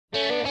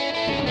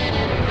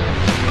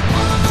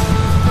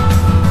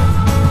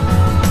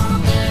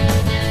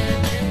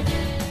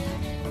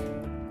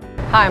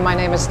Hi, my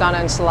name is Donna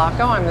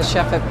Insalaco. I'm the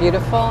chef at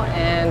Beautifull,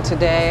 and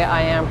today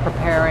I am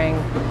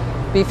preparing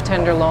beef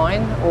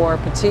tenderloin or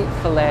petite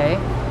filet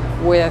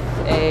with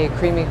a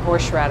creamy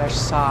horseradish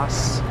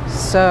sauce.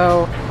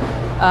 So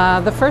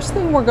the first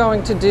thing we're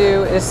going to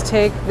do is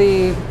take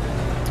the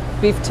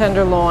beef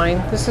tenderloin.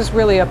 This is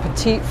really a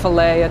petite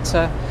filet. It's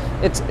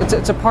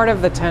a part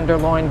of the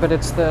tenderloin, but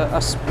it's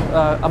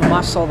a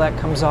muscle that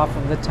comes off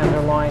of the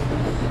tenderloin.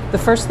 The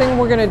first thing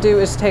we're going to do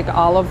is take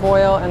olive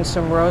oil and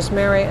some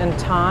rosemary and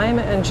thyme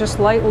and just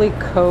lightly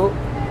coat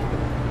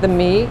the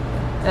meat,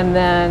 and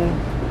then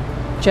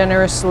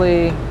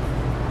generously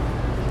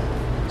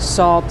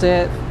salt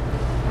it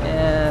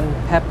and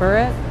pepper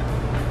it.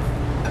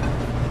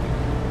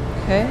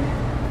 Okay,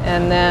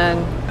 and then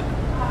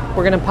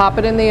we're going to pop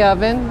it in the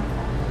oven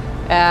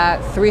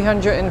at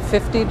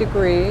 350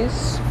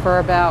 degrees for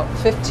about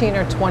 15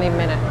 or 20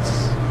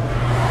 minutes.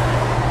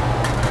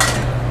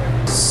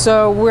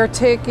 So we're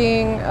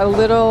taking a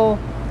little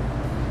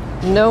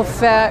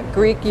no-fat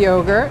Greek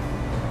yogurt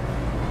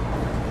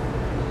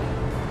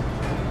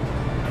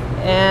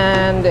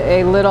and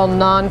a little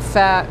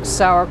non-fat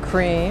sour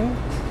cream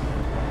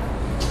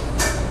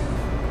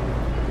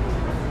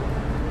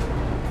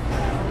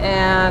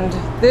and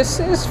this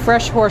is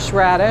fresh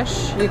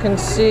horseradish. You can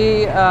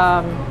see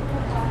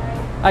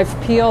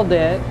I've peeled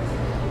it,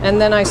 and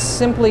then I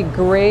simply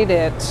grate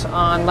it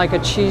on, like a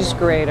cheese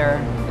grater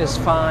is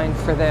fine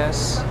for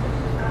this,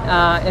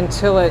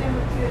 until it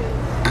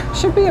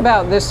should be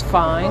about this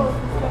fine.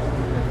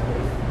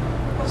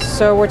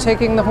 So we're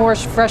taking the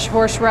fresh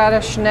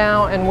horseradish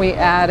now and we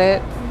add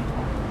it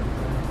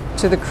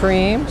to the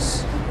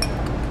creams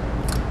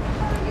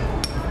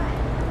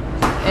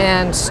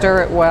and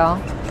stir it well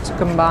to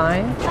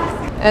combine.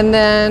 And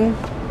then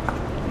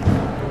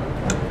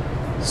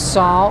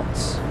salt.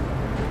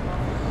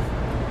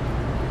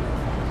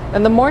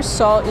 And the more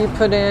salt you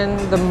put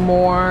in, the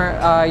more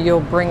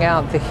you'll bring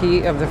out the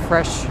heat of the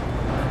fresh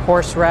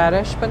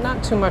horseradish, but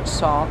not too much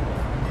salt.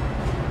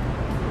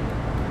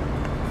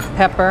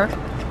 Pepper.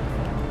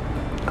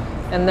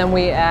 And then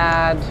we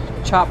add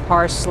chopped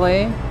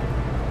parsley.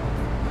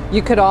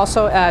 You could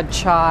also add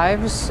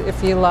chives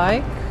if you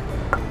like.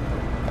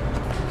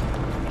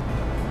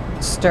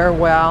 Stir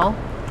well.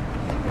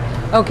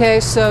 Okay,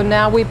 so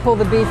now we pull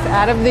the beef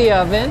out of the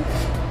oven.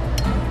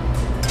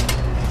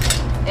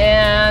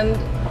 And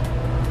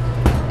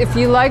if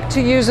you like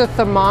to use a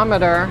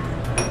thermometer,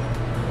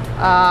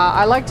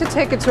 I like to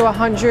take it to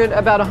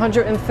about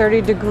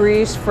 130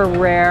 degrees for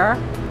rare.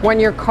 When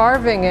you're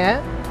carving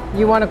it,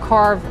 you want to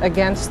carve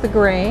against the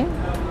grain.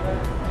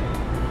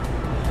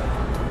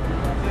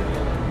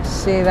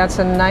 See, that's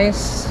a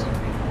nice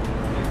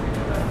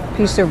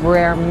piece of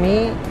rare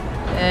meat.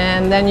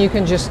 And then you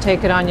can just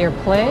take it on your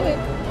plate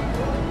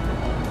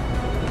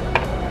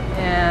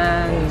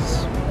and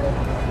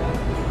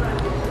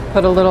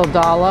put a little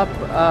dollop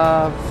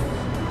of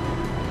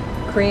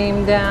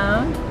cream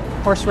down,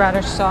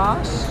 horseradish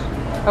sauce.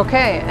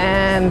 Okay,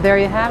 and there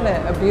you have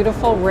it, a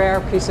beautiful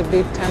rare piece of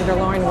beef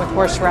tenderloin with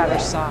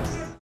horseradish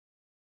sauce.